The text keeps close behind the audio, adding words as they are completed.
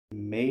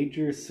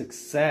major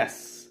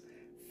success.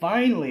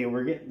 Finally,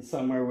 we're getting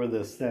somewhere with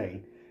this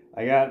thing.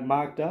 I got it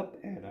mocked up,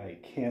 and I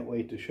can't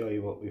wait to show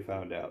you what we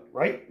found out.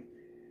 Right?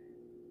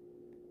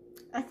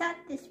 I thought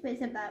this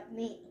was about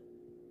me.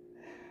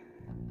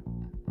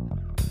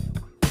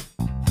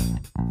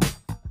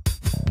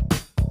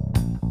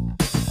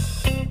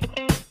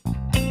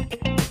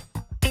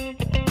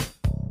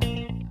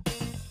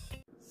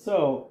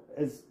 So,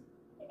 that's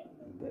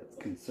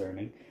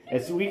concerning.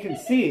 As we can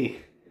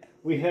see,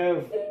 we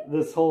have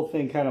this whole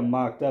thing kind of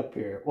mocked up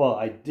here. Well,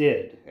 I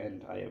did,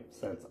 and I have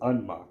since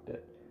unmocked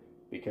it.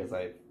 Because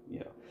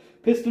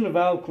piston and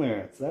valve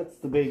clearance, that's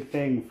the big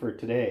thing for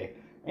today.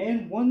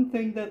 And one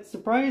thing that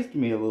surprised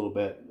me a little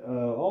bit,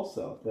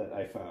 also, that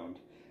I found.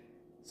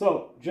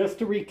 So, just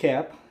to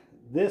recap,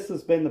 this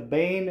has been the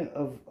bane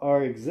of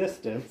our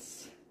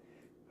existence.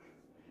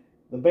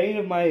 The bane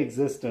of my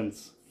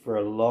existence for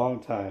a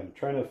long time,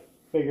 trying to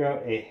figure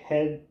out a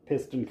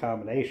head-piston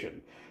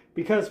combination.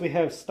 Because we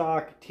have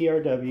stock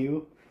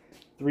TRW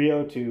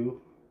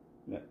 302.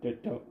 No,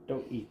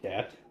 don't eat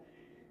that.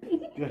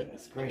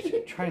 Goodness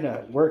gracious, trying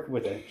to work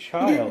with a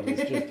child is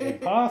just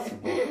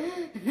impossible.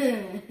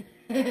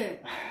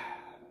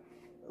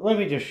 Let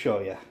me just show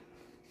you.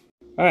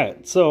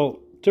 Alright,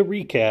 so to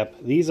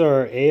recap, these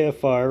are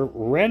AFR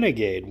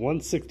Renegade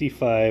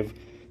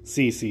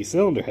 165cc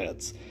cylinder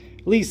heads.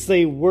 At least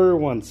they were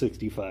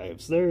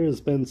 165s. There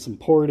has been some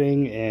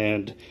porting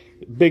and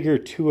bigger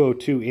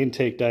 202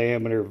 intake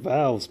diameter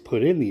valves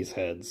put in these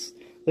heads.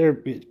 They're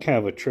kind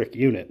of a trick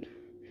unit.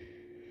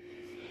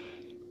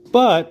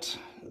 But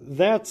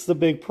that's the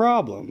big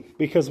problem,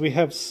 because we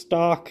have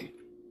stock,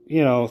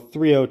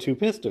 302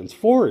 pistons,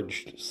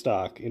 forged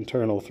stock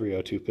internal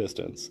 302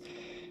 pistons,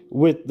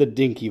 with the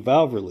dinky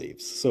valve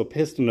reliefs. So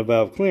piston to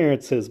valve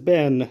clearance has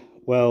been,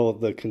 well,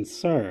 the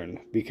concern,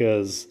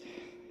 because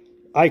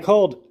I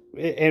called,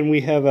 and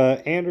we have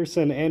a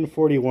Anderson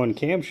N41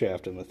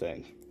 camshaft in the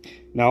thing.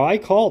 Now I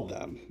called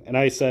them, and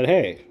I said,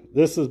 hey,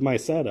 this is my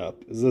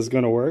setup. Is this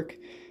going to work?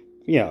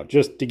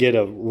 Just to get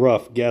a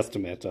rough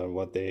guesstimate on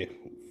what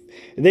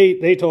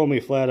they told me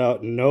flat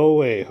out, no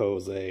way,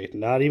 Jose,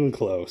 not even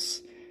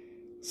close.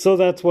 So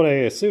that's what I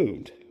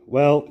assumed.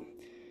 Well,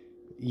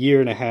 year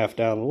and a half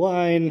down the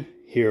line,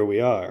 here we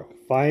are,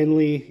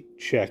 finally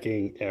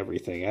checking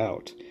everything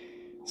out.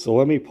 So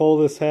let me pull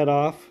this head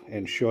off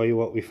and show you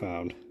what we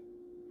found.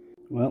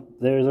 Well,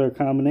 there's our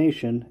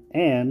combination,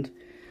 and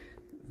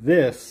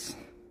this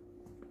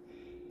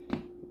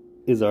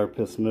is our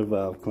piston to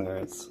valve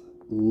clearance.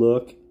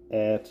 Look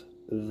at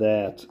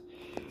that.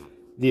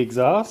 The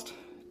exhaust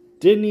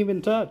didn't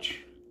even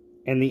touch.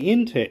 And the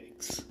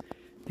intakes,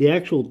 the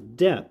actual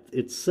depth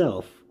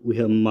itself, we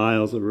have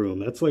miles of room.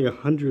 That's like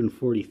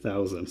 140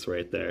 thousandths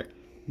right there.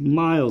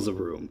 Miles of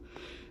room.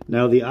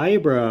 Now the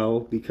eyebrow,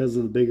 because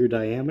of the bigger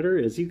diameter,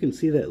 as you can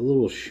see that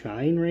little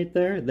shine right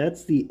there,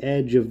 that's the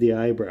edge of the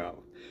eyebrow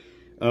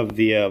of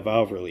the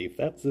valve relief.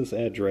 That's this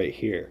edge right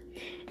here.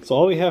 So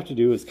all we have to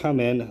do is come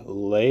in,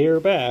 layer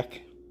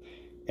back,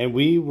 and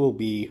we will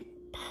be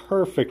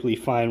perfectly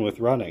fine with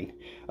running.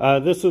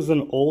 This is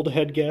an old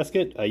head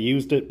gasket. I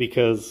used it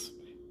because,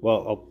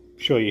 well, I'll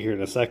show you here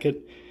in a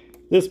second.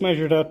 This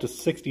measured out to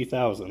 60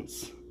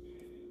 thousandths.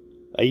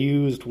 I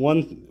used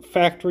one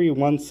factory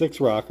 1/6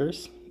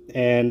 rockers,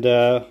 and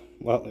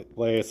well,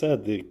 like I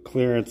said, the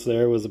clearance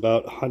there was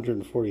about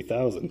 140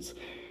 thousandths.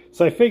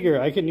 So I figure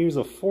I can use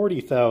a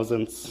 40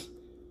 thousandths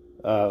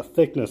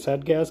thickness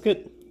head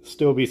gasket,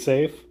 still be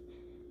safe.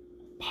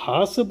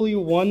 Possibly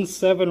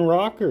 1/7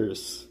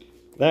 rockers.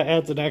 That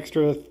adds an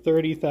extra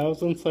 30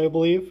 thousandths, I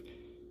believe.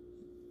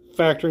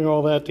 Factoring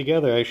all that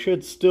together, I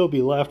should still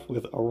be left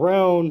with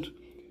around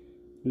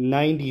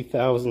 90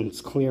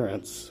 thousandths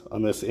clearance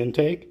on this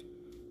intake.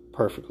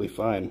 Perfectly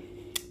fine.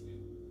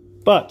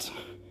 But,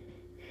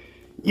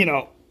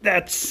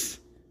 that's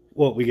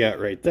what we got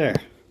right there.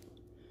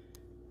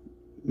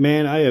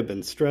 Man, I have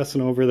been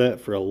stressing over that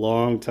for a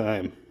long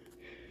time.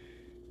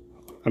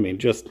 I mean,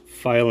 just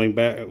filing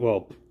back,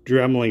 well,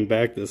 dremeling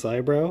back this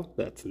eyebrow,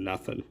 that's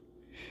nothing.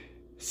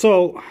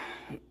 So,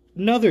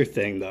 another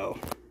thing though,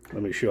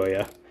 let me show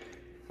you.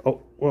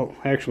 Oh, well,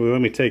 actually, let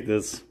me take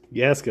this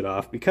gasket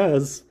off,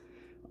 because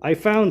I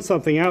found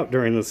something out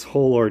during this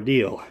whole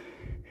ordeal.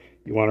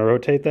 You want to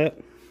rotate that?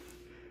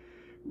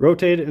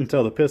 Rotate it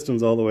until the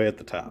piston's all the way at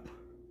the top.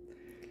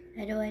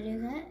 How do I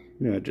do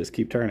that? Just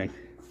keep turning.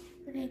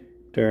 Okay.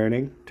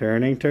 Turning,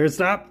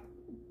 stop!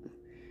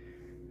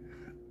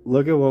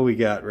 Look at what we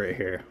got right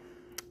here.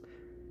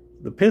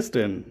 The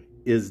piston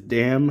is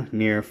damn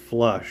near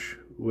flush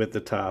with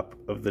the top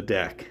of the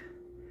deck.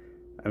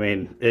 I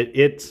mean,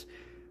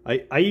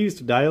 I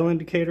used a dial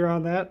indicator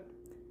on that.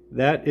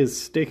 That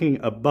is sticking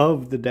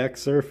above the deck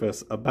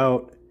surface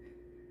about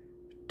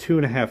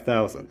 2.5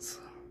 thousandths.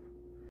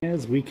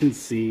 As we can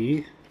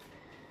see,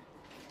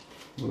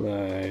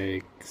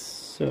 like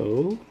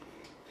so,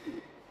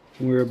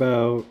 we're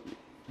about,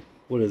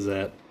 what is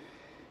that,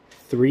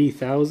 3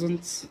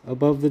 thousandths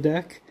above the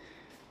deck.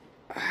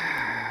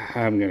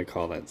 I'm gonna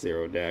call that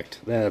zero decked.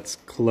 That's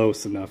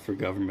close enough for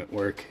government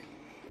work.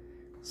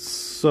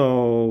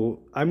 So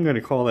I'm going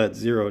to call that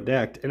zero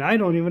decked, and I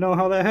don't even know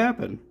how that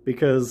happened,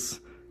 because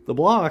the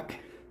block,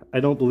 I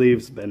don't believe,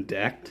 has been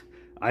decked.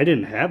 I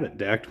didn't have it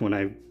decked when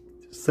I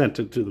sent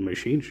it to the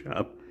machine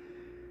shop.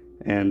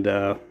 And,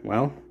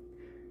 well,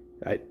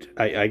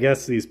 I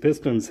guess these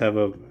pistons have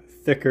a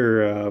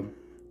thicker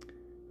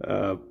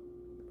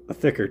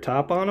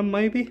top on them,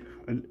 maybe?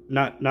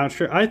 Not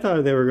sure. I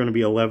thought they were going to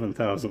be 11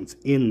 thousandths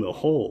in the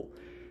hole.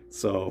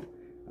 So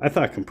I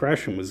thought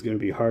compression was going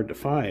to be hard to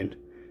find.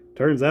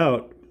 Turns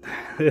out,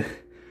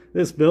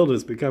 this build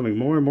is becoming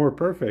more and more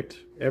perfect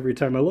every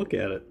time I look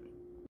at it.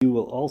 You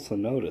will also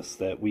notice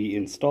that we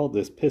installed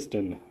this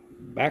piston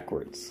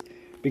backwards,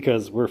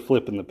 because we're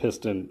flipping the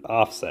piston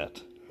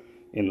offset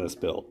in this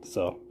build.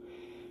 So,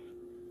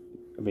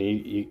 I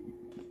mean,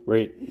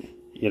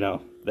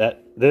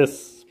 this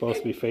is supposed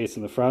to be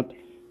facing the front,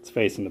 it's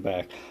facing the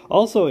back.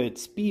 Also, it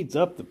speeds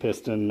up the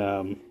piston.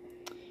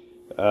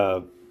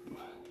 Well,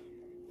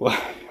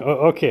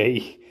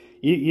 okay,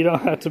 you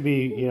don't have to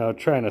be,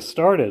 trying to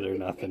start it or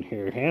nothing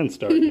here, hand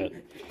starting it.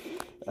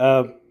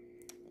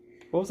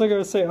 What was I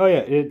going to say? Oh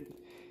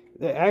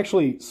yeah,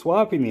 actually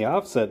swapping the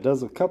offset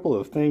does a couple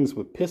of things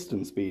with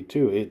piston speed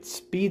too. It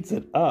speeds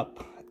it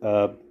up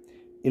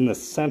in the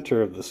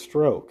center of the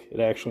stroke. It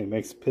actually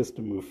makes the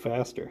piston move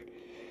faster,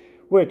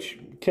 which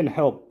can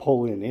help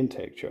pull in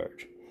intake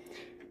charge.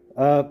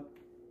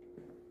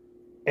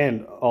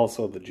 And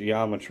also the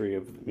geometry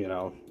of,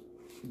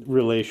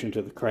 relation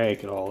to the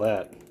crank and all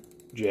that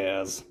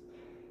jazz.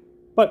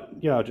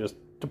 But, just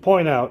to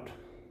point out,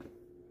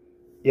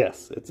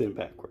 yes, it's in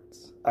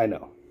backwards. I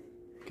know.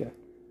 Okay.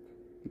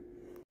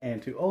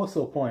 And to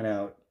also point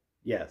out,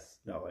 yes,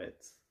 no,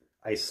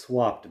 I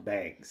swapped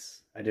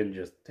banks. I didn't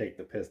just take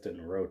the piston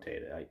and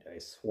rotate it. I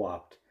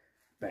swapped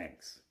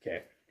banks.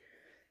 Okay.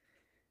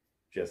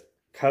 Just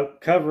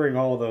covering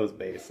all those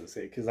bases,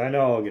 because I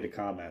know I'll get a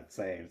comment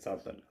saying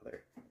something or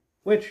other.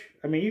 Which,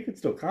 I mean, you can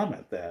still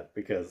comment that,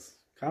 because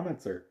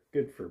comments are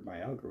good for my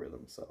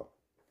algorithm, so.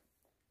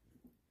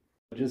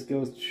 It just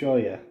goes to show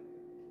you,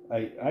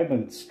 I've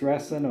been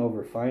stressing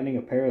over finding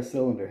a pair of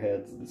cylinder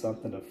heads and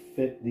something to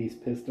fit these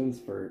pistons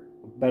for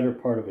a better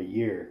part of a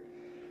year.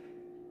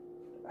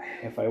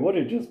 If I would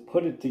have just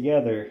put it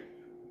together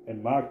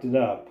and mocked it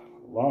up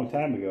a long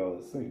time ago,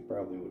 this thing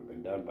probably would have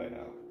been done by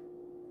now.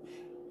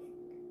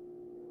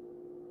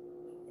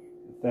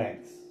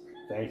 Thanks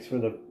for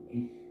the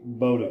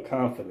vote of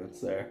confidence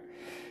there.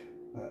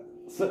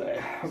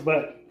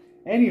 But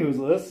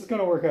anywho, this is going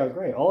to work out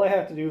great. All I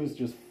have to do is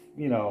just,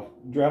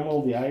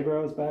 Dremel the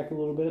eyebrows back a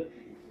little bit.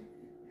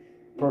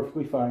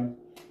 Perfectly fine.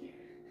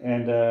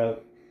 And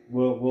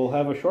we'll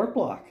have a short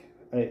block.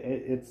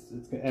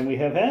 And we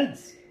have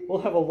heads.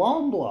 We'll have a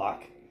long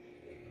block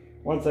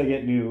once I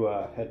get new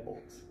head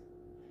bolts.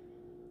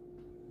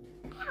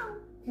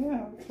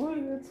 Yeah,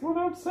 that's what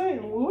I'm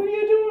saying. What are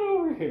you doing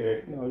over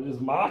here?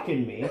 Just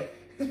mocking me.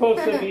 You're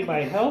supposed to be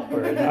my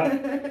helper, not,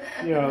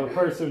 a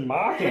person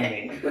mocking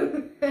me.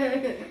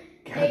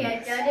 Hey,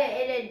 I've done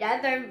it in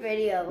another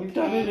video. You've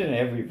done it in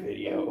every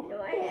video.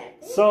 No, I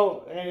haven't.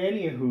 So,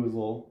 any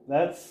hoozle,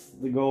 that's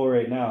the goal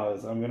right now,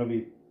 is I'm going to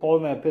be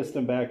pulling that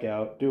piston back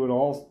out, doing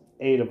all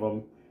 8 of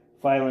them,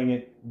 filing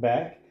it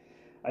back.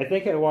 I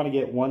think I want to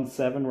get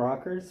 1/7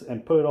 rockers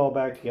and put it all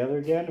back together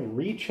again,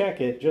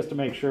 recheck it just to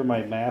make sure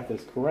my math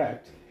is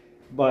correct.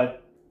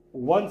 But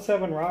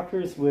 1/7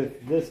 rockers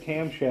with this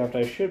camshaft,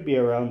 I should be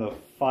around the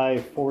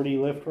 540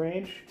 lift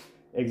range,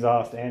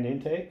 exhaust and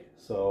intake.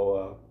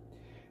 So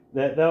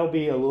that'll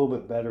be a little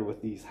bit better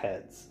with these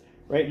heads.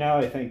 Right now,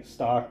 I think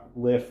stock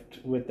lift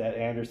with that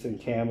Anderson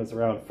cam is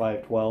around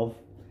 512.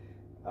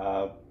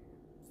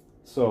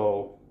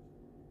 So,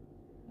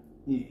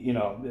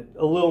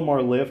 a little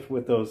more lift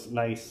with those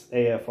nice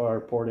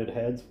AFR ported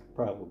heads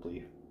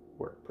probably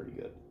work pretty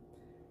good.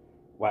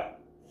 Wow.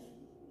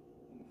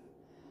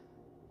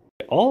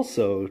 I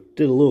also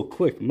did a little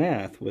quick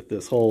math with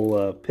this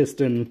whole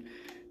piston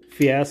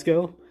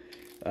fiasco.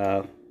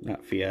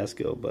 Not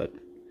fiasco, but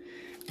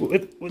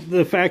with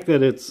the fact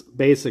that it's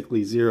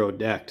basically zero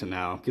decked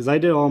now, because I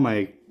did all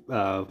my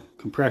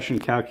compression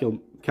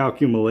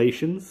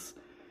calculations,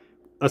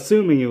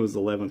 assuming it was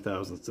 11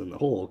 thousandths in the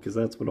hole, because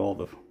that's what all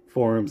the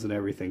forums and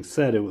everything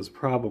said it was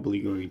probably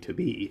going to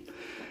be.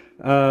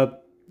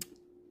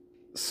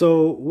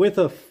 So with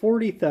a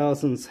 40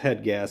 thousandths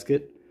head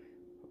gasket,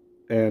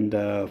 and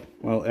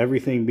well,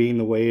 everything being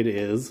the way it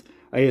is,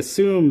 I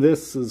assume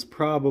this is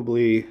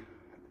probably,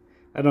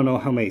 I don't know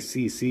how many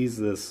cc's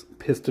this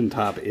piston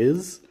top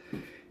is.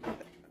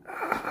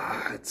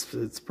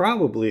 It's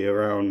probably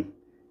around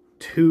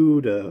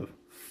 2 to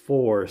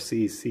 4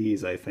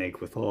 cc's, I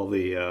think, with all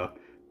the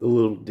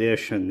little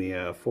dish and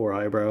the 4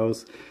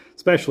 eyebrows,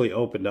 especially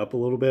opened up a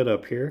little bit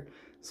up here.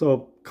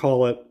 So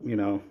call it, I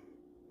don't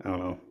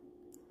know,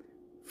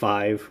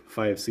 5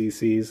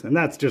 cc's, and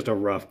that's just a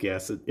rough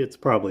guess. It's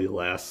probably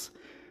less.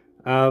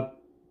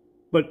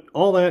 But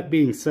all that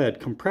being said,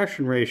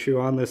 compression ratio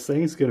on this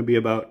thing is going to be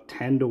about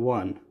 10 to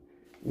 1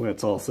 when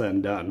it's all said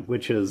and done,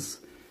 which is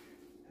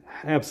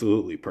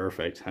absolutely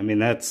perfect. I mean,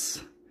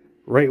 that's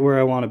right where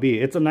I want to be.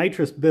 It's a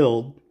nitrous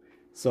build,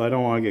 so I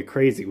don't want to get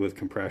crazy with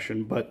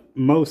compression, but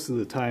most of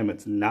the time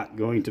it's not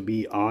going to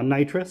be on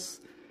nitrous.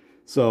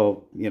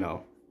 So, you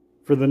know,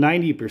 for the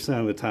 90%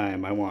 of the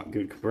time, I want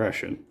good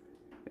compression.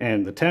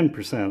 And the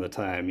 10% of the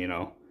time, you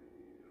know,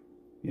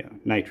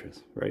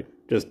 nitrous, right?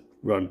 Just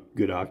run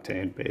good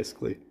octane,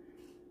 basically.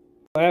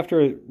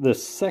 After the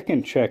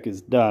second check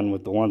is done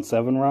with the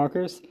 1.7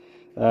 rockers,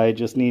 I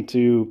just need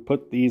to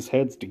put these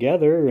heads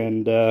together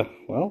and,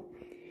 well,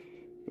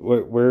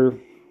 we're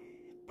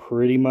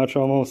pretty much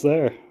almost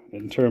there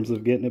in terms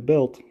of getting it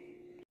built.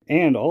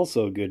 And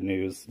also good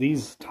news,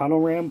 these tunnel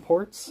ram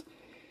ports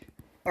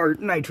are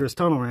nitrous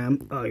tunnel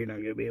ram. Oh, you're not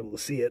going to be able to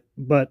see it,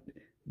 but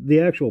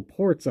the actual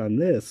ports on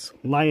this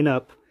line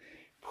up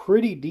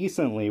pretty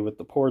decently with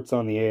the ports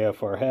on the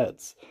AFR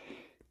heads.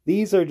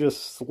 These are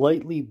just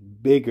slightly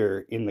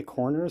bigger in the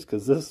corners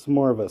because this is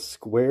more of a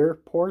square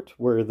port,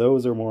 where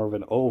those are more of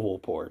an oval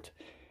port.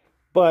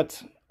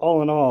 But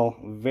all in all,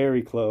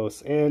 very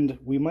close, and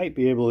we might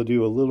be able to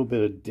do a little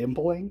bit of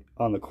dimpling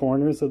on the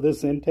corners of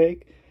this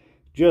intake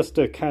just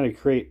to kind of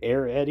create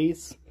air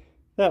eddies.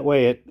 That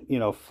way it, you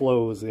know,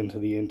 flows into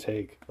the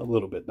intake a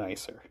little bit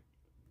nicer.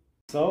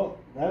 So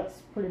that's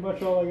pretty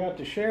much all I got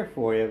to share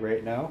for you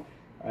right now.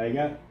 I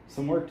got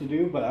some work to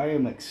do, but I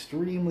am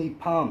extremely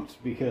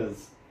pumped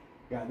because,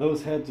 God,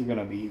 those heads are going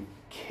to be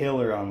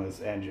killer on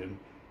this engine.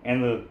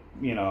 And the,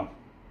 you know,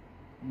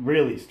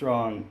 really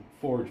strong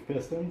forged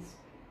pistons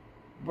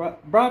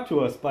brought to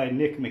us by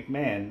Nick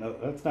McMahon.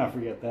 Let's not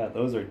forget that.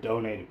 Those are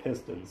donated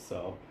pistons,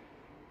 so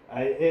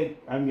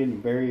I'm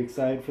getting very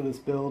excited for this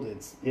build.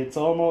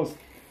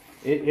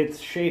 It's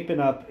shaping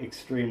up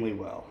extremely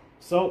well.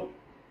 So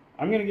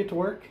I'm going to get to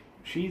work.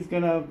 She's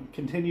going to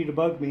continue to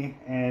bug me,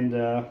 and,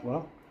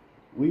 well,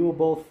 we will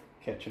both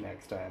catch you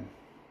next time.